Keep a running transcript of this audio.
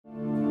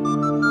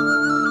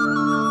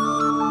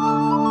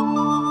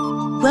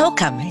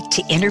Welcome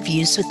to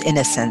Interviews with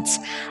Innocence,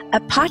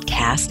 a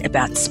podcast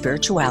about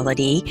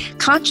spirituality,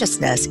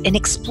 consciousness, and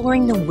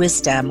exploring the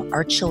wisdom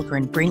our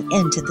children bring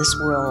into this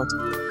world.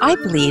 I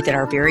believe that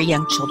our very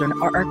young children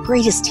are our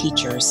greatest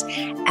teachers.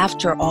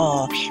 After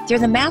all, they're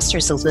the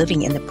masters of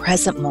living in the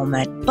present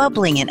moment,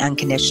 bubbling in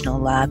unconditional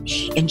love,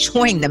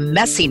 enjoying the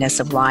messiness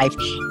of life,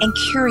 and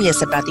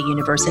curious about the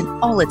universe in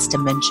all its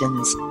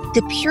dimensions.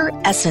 The pure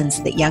essence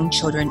that young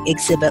children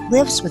exhibit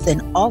lives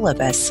within all of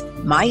us.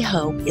 My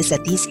hope is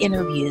that these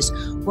interviews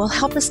will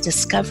help us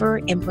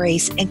discover,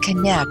 embrace, and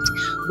connect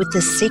with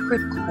the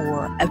sacred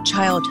core of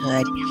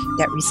childhood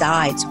that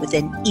resides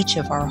within each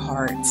of our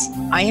hearts.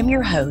 I am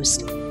your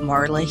host,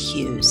 Marla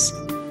Hughes.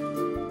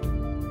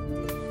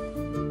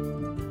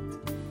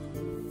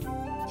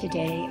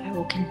 Today, I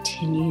will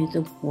continue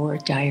the War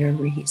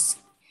Diaries.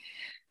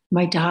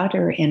 My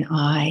daughter and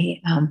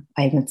I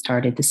haven't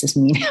started, this is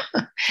me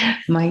now.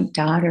 My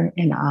daughter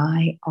and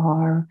I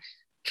are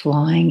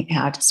flying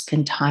out to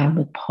spend time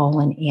with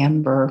Paul and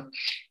Amber,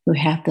 who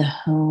have the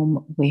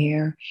home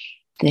where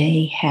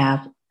they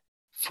have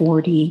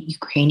 40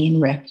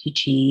 Ukrainian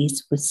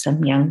refugees with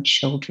some young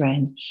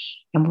children.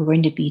 And we're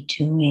going to be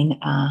doing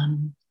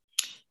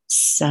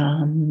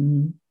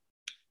some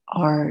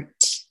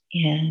art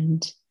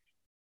and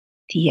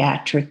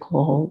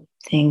theatrical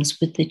things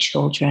with the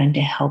children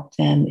to help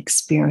them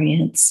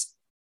experience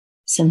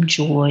some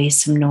joy,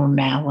 some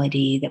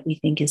normality that we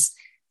think is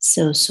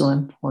so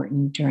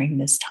important during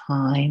this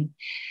time.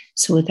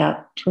 So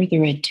without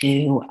further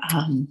ado,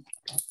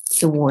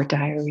 the War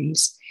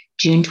Diaries,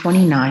 June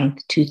 29th,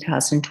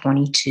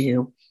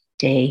 2022,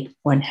 day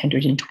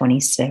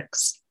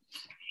 126.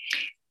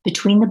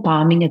 Between the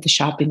bombing of the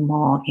shopping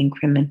mall in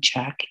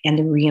Kremenchuk and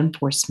the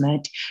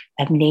reinforcement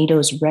of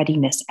NATO's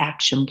Readiness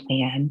Action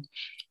Plan,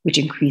 which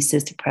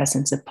increases the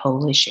presence of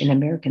Polish and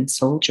American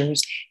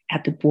soldiers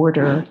at the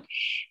border,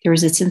 there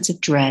is a sense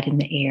of dread in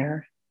the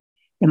air.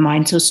 The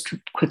mind so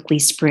quickly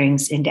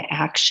springs into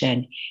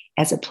action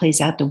as it plays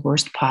out the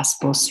worst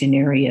possible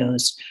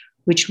scenarios,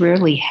 which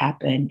rarely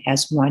happen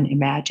as one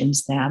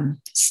imagines them.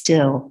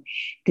 Still,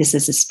 this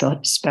is a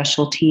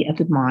specialty of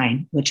the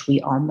mind which we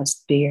all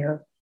must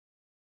bear.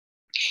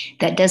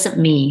 That doesn't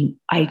mean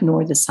I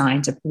ignore the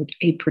signs of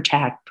a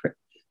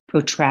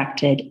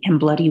protracted and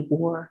bloody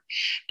war.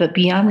 But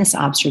beyond this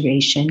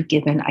observation,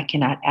 given I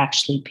cannot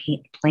actually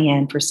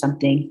plan for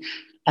something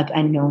of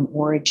unknown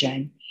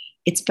origin,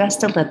 it's best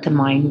to let the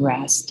mind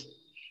rest.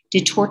 To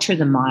torture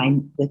the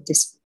mind with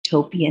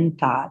dystopian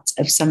thoughts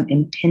of some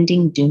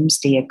impending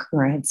doomsday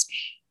occurrence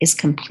is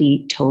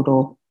complete,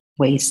 total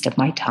waste of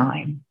my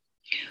time.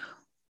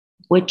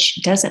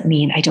 Which doesn't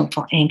mean I don't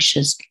feel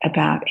anxious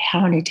about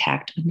how an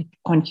attack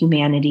on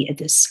humanity at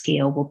this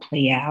scale will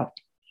play out.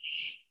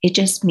 It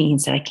just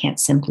means that I can't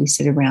simply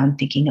sit around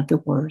thinking of the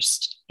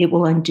worst. It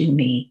will undo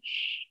me,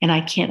 and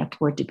I can't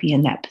afford to be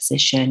in that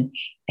position,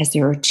 as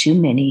there are too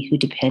many who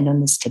depend on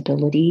the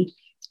stability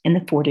and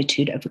the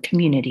fortitude of a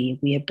community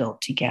we have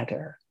built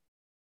together.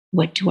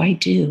 What do I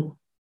do?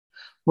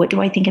 What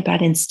do I think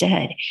about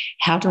instead?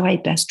 How do I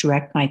best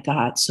direct my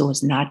thoughts so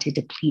as not to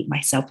deplete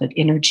myself of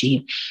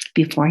energy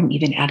before I'm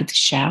even out of the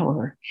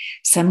shower?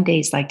 Some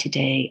days like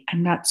today,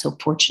 I'm not so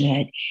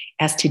fortunate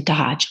as to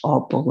dodge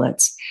all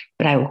bullets,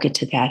 but I will get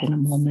to that in a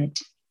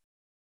moment.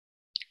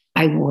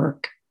 I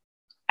work.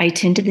 I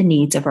attend to the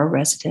needs of our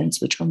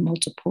residents, which are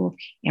multiple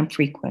and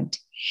frequent.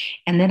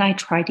 And then I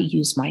try to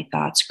use my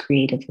thoughts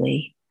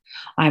creatively.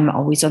 I'm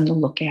always on the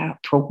lookout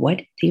for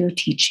what they are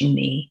teaching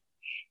me.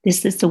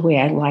 This is the way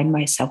I align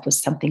myself with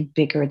something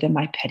bigger than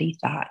my petty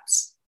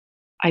thoughts.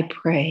 I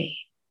pray,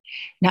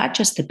 not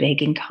just the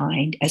begging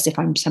kind, as if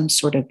I'm some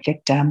sort of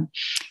victim,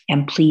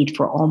 and plead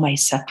for all my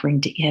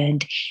suffering to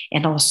end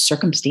and all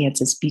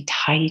circumstances be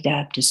tidied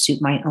up to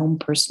suit my own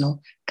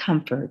personal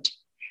comfort,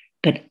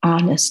 but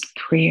honest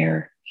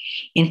prayer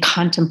in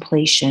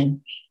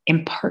contemplation,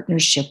 in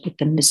partnership with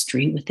the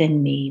mystery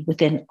within me,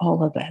 within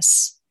all of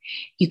us.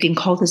 You can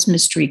call this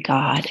mystery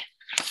God,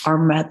 our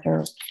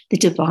mother, the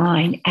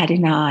divine,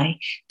 Adonai,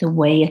 the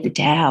way of the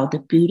Tao, the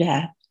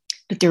Buddha.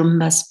 But there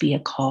must be a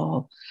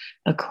call,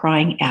 a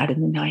crying out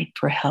in the night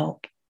for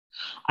help.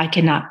 I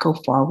cannot go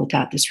far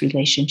without this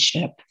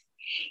relationship.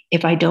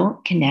 If I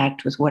don't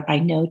connect with what I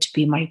know to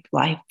be my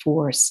life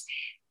force,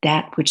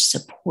 that which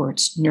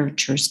supports,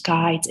 nurtures,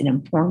 guides, and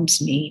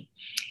informs me,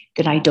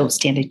 then I don't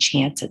stand a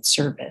chance at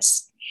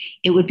service.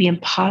 It would be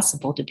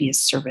impossible to be a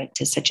servant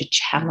to such a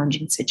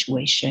challenging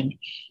situation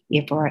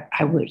if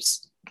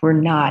we're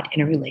not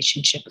in a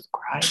relationship with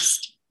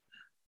Christ.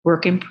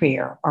 Work and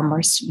prayer are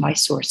my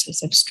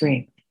sources of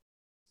strength.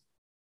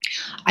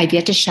 I've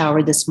yet to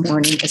shower this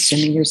morning,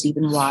 assuming there's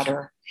even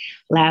water.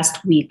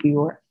 Last week, we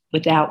were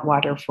without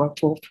water for a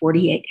full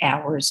 48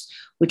 hours,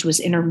 which was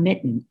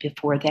intermittent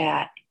before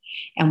that.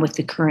 And with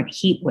the current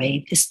heat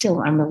wave, is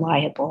still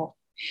unreliable.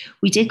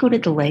 We did go to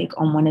the lake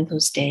on one of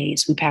those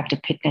days. We packed a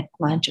picnic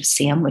lunch of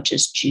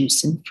sandwiches,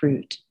 juice, and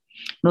fruit.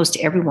 Most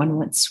everyone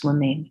went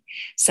swimming.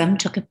 Some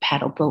took a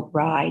paddle boat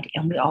ride,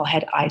 and we all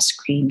had ice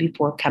cream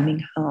before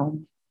coming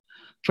home.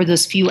 For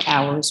those few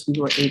hours, we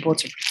were able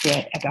to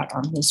forget about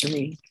our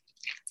misery.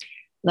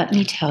 Let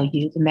me tell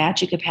you, the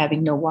magic of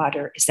having no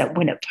water is that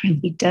when it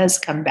finally does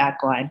come back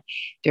on,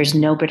 there's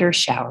no better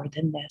shower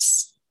than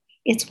this.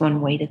 It's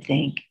one way to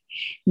think.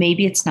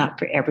 Maybe it's not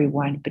for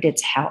everyone, but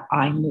it's how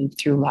I move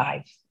through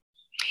life.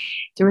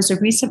 There was a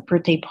recent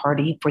birthday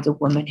party for the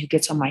woman who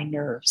gets on my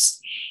nerves.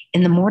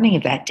 In the morning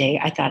of that day,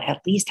 I thought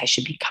at least I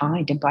should be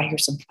kind and buy her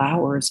some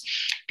flowers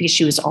because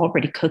she was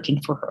already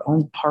cooking for her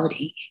own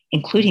party,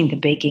 including the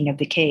baking of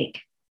the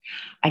cake.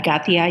 I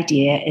got the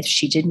idea if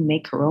she didn't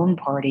make her own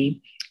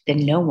party,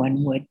 then no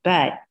one would.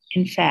 But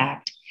in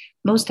fact,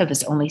 most of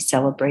us only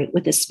celebrate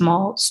with a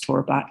small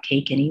store-bought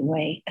cake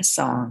anyway, a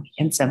song,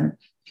 and some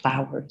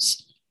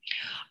flowers.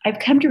 I've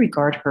come to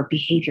regard her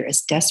behavior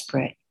as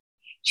desperate.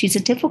 She's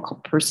a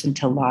difficult person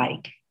to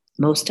like.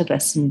 Most of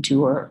us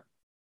endure.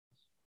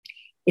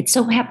 It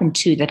so happened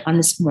too that on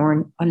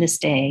this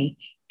day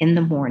in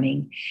the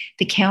morning,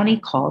 the county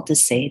called to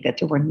say that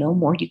there were no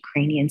more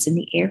Ukrainians in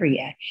the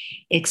area,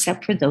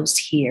 except for those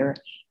here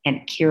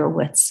at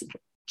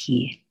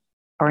Kirovitsky,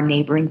 our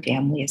neighboring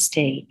family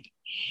estate.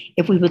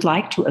 If we would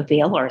like to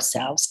avail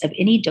ourselves of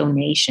any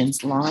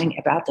donations lying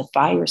about the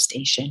fire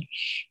station,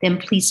 then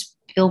please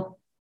feel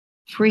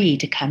free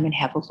to come and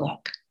have a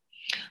look.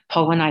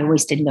 Paul and I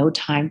wasted no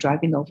time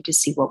driving over to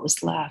see what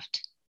was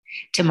left.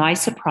 To my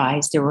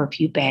surprise, there were a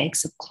few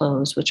bags of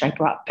clothes, which I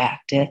brought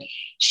back to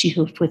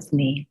Shihuf with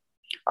me.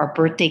 Our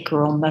birthday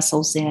girl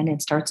muscles in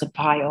and starts a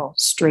pile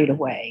straight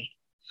away.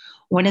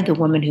 One of the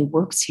women who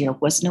works here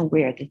wasn't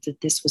aware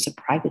that this was a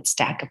private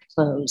stack of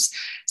clothes,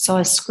 saw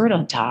a skirt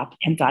on top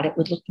and thought it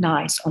would look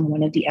nice on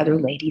one of the other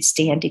ladies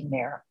standing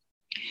there.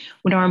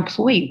 When our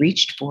employee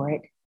reached for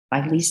it,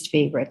 my least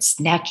favorite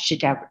snatched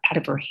it out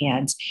of her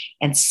hands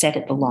and said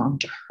it belonged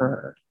to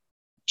her.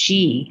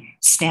 She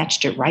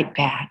snatched it right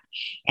back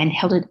and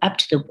held it up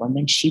to the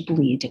woman she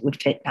believed it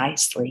would fit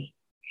nicely.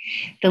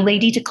 The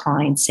lady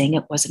declined, saying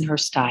it wasn't her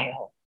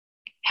style.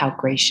 How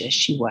gracious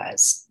she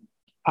was.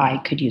 I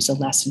could use a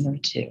lesson or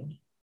two.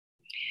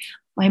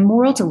 My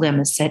moral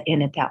dilemma set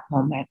in at that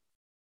moment.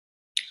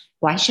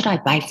 Why should I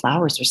buy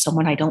flowers for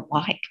someone I don't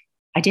like?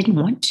 I didn't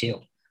want to.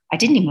 I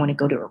didn't even want to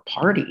go to her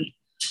party.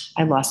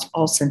 I lost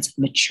all sense of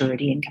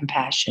maturity and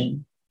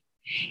compassion.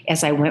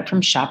 As I went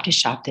from shop to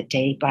shop that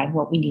day buying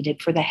what we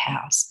needed for the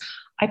house,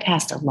 I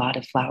passed a lot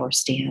of flower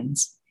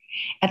stands.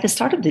 At the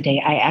start of the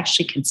day, I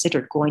actually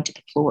considered going to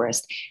the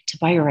florist to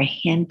buy her a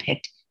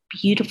hand-picked,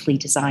 beautifully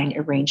designed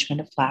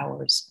arrangement of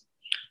flowers.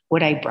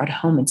 What I brought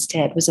home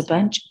instead was a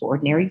bunch of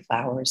ordinary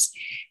flowers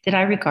that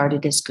I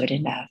regarded as good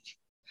enough.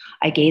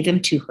 I gave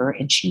them to her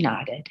and she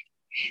nodded.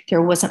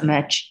 There wasn't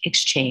much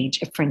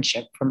exchange of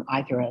friendship from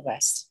either of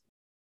us.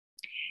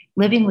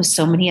 Living with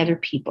so many other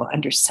people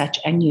under such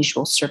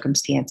unusual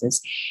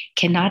circumstances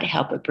cannot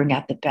help but bring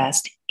out the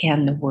best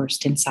and the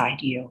worst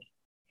inside you.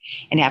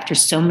 And after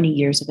so many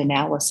years of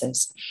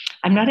analysis,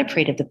 I'm not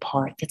afraid of the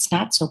part that's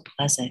not so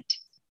pleasant.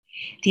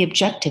 The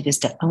objective is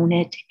to own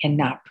it and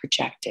not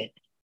project it.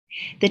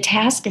 The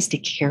task is to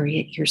carry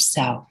it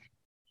yourself.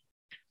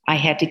 I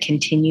had to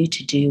continue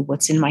to do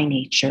what's in my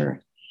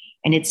nature,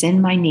 and it's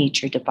in my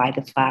nature to buy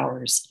the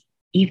flowers,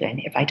 even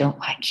if I don't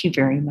like you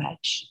very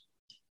much.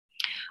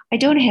 I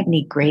don't have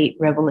any great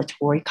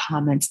revelatory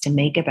comments to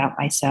make about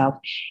myself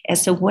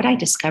as to what I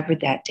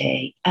discovered that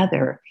day,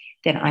 other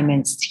than I'm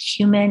as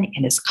human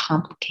and as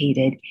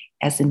complicated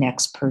as the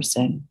next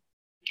person.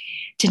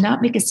 To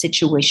not make a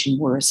situation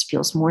worse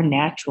feels more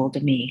natural to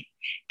me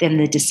than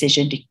the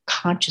decision to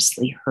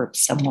consciously hurt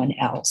someone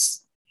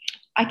else.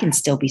 I can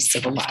still be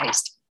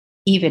civilized,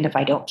 even if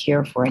I don't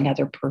care for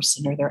another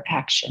person or their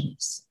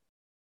actions.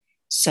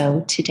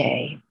 So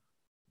today,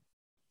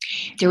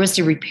 there was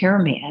a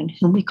repairman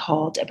whom we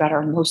called about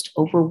our most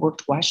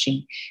overworked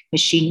washing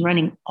machine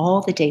running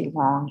all the day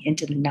long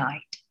into the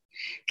night.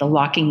 The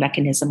locking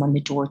mechanism on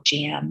the door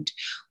jammed.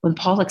 When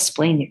Paul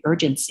explained the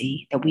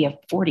urgency that we have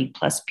 40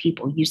 plus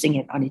people using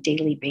it on a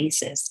daily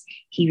basis,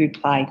 he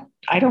replied,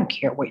 I don't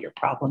care what your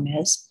problem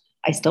is.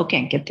 I still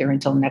can't get there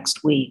until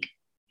next week.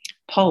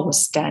 Paul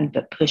was stunned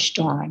but pushed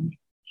on.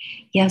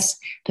 Yes,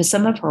 but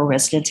some of our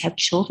residents have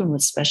children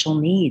with special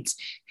needs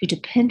who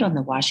depend on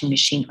the washing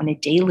machine on a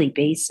daily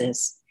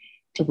basis,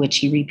 to which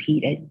he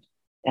repeated,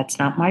 that's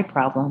not my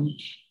problem.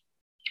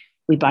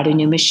 We bought a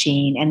new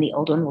machine and the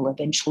old one will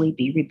eventually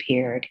be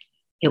repaired.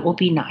 It will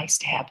be nice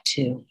to have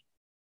two.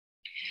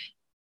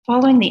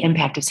 Following the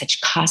impact of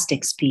such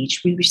caustic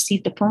speech, we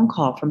received a phone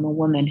call from a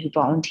woman who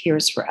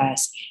volunteers for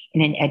us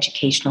in an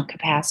educational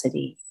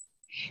capacity.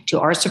 To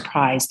our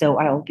surprise, though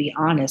I will be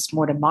honest,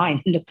 more to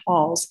mine than to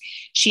Paul's,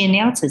 she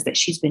announces that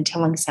she's been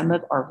telling some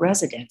of our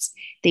residents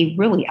they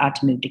really ought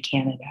to move to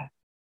Canada.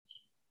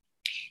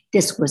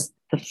 This was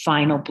the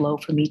final blow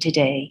for me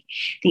today.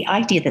 The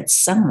idea that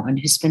someone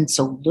who spends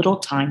so little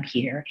time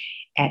here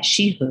at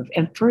Shihuf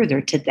and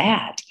further to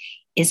that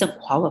isn't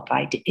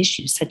qualified to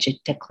issue such a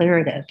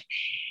declarative,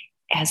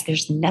 as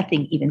there's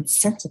nothing even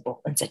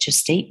sensible in such a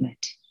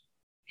statement.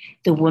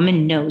 The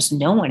woman knows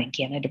no one in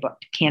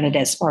Canada,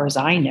 as far as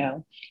I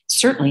know,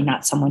 certainly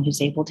not someone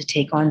who's able to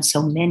take on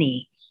so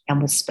many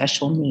and with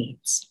special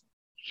needs.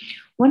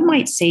 One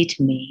might say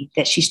to me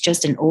that she's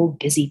just an old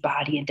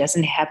busybody and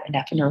doesn't have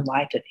enough in her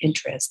life of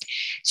interest,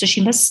 so she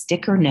must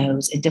stick her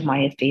nose into my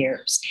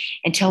affairs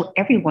and tell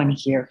everyone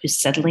here who's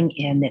settling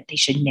in that they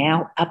should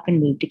now up and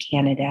move to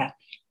Canada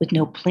with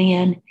no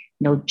plan,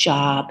 no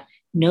job,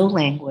 no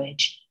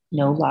language,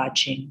 no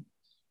lodging.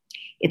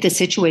 If the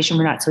situation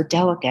were not so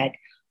delicate,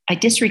 I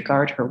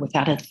disregard her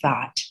without a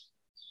thought.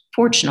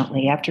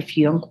 Fortunately, after a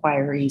few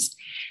inquiries,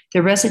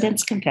 the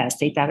residents confessed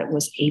they thought it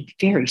was a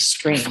very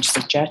strange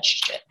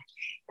suggestion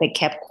that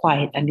kept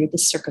quiet under the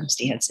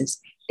circumstances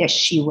that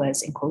she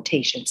was, in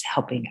quotations,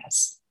 helping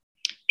us.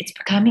 It's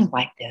becoming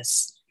like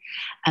this,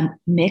 a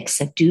mix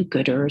of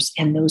do-gooders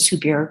and those who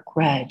bear a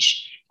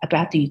grudge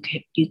about the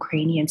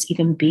Ukrainians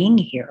even being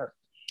here,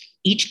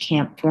 each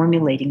camp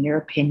formulating their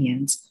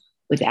opinions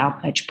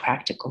without much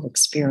practical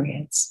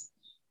experience.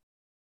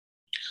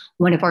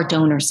 One of our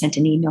donors sent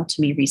an email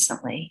to me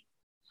recently.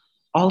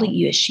 All of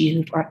you at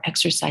Shuv are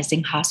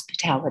exercising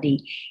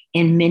hospitality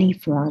in many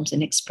forms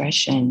and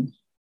expression.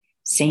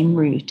 Same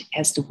root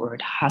as the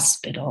word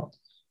hospital,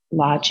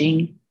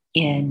 lodging,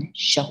 inn,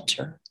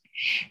 shelter.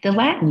 The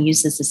Latin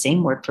uses the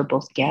same word for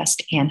both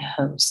guest and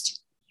host.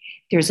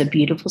 There's a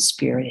beautiful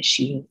spirit at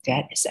Shuv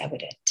that is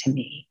evident to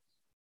me.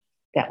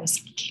 That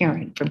was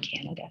Karen from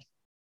Canada.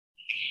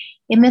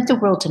 It meant the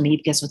world to me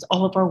because with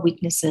all of our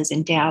weaknesses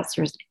and doubts,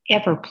 there's an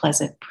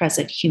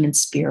ever-present human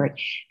spirit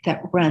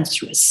that runs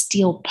through a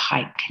steel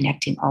pipe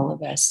connecting all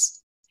of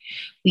us.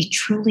 We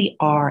truly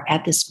are,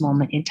 at this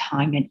moment in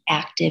time, an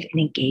active and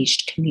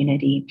engaged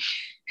community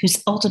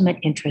whose ultimate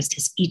interest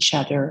is each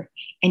other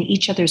and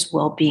each other's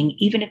well-being,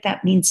 even if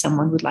that means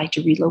someone would like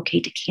to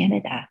relocate to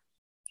Canada.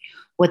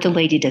 What the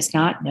lady does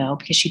not know,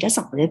 because she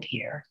doesn't live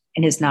here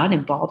and is not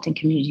involved in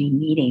community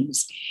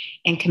meetings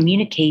and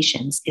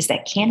communications, is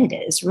that Canada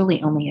is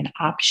really only an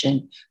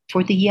option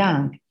for the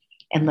young,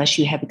 unless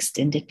you have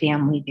extended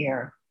family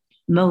there.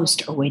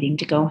 Most are waiting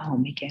to go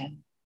home again.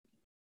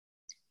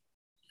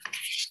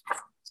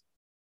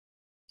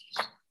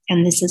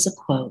 And this is a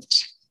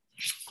quote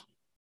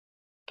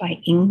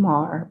by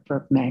Ingmar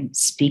Bergman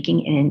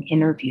speaking in an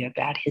interview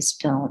about his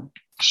film,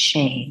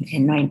 Shame,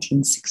 in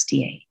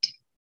 1968.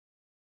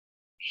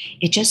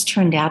 It just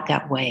turned out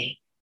that way.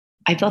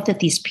 I felt that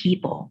these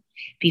people,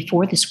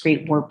 before this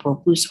great war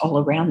broke loose all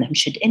around them,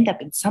 should end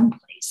up in some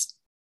place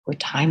where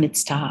time had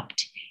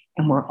stopped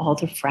and where all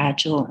the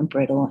fragile and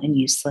brittle and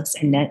useless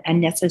and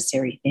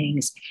unnecessary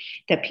things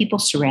that people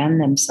surround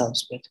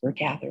themselves with were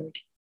gathered.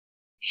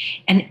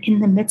 And in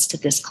the midst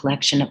of this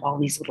collection of all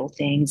these little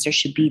things, there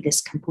should be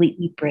this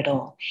completely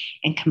brittle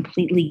and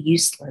completely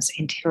useless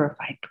and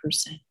terrified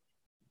person.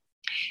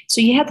 So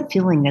you have the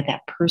feeling that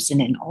that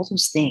person and all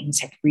those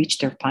things have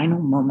reached their final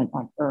moment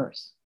on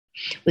earth.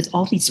 With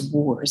all these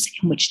wars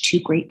in which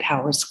two great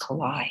powers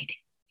collide,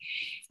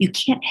 you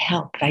can't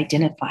help but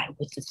identify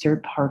with the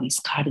third parties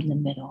caught in the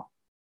middle.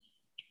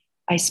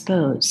 I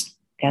suppose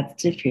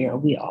that's the fear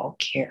we all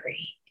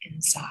carry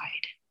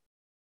inside.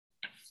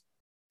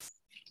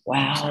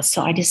 Wow.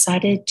 So I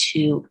decided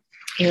to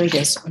air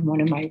this on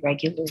one of my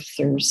regular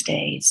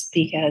Thursdays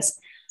because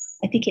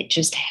I think it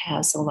just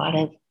has a lot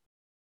of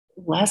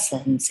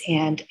lessons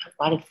and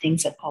a lot of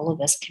things that all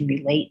of us can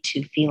relate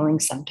to, feeling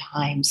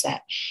sometimes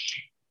that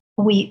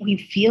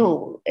we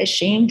feel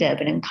ashamed of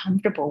and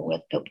uncomfortable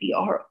with, but we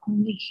are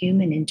only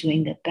human in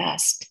doing the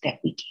best that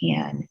we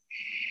can.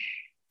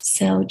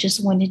 So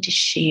just wanted to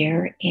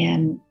share.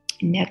 And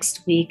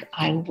next week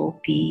I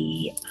will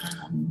be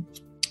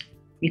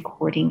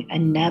recording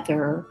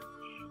another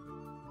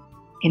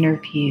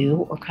interview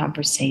or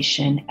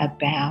conversation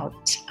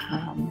about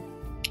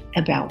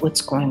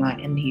what's going on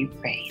in the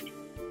Ukraine.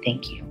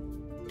 Thank you.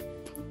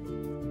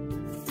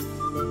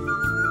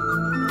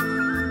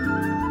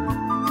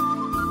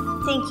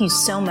 Thank you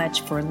so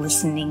much for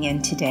listening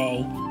in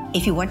today.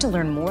 If you want to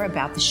learn more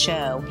about the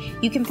show,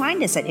 you can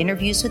find us at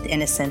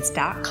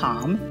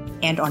interviewswithinnocence.com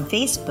and on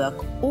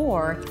Facebook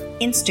or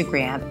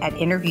Instagram at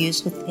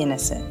Interviews with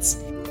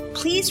Innocence.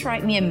 Please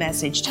write me a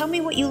message, tell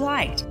me what you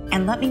liked,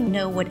 and let me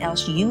know what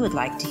else you would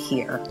like to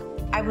hear.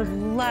 I would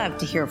love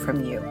to hear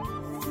from you.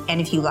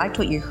 And if you liked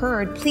what you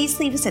heard,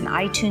 please leave us an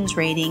iTunes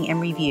rating and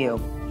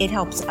review. It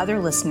helps other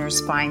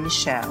listeners find the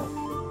show.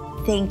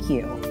 Thank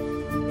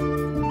you.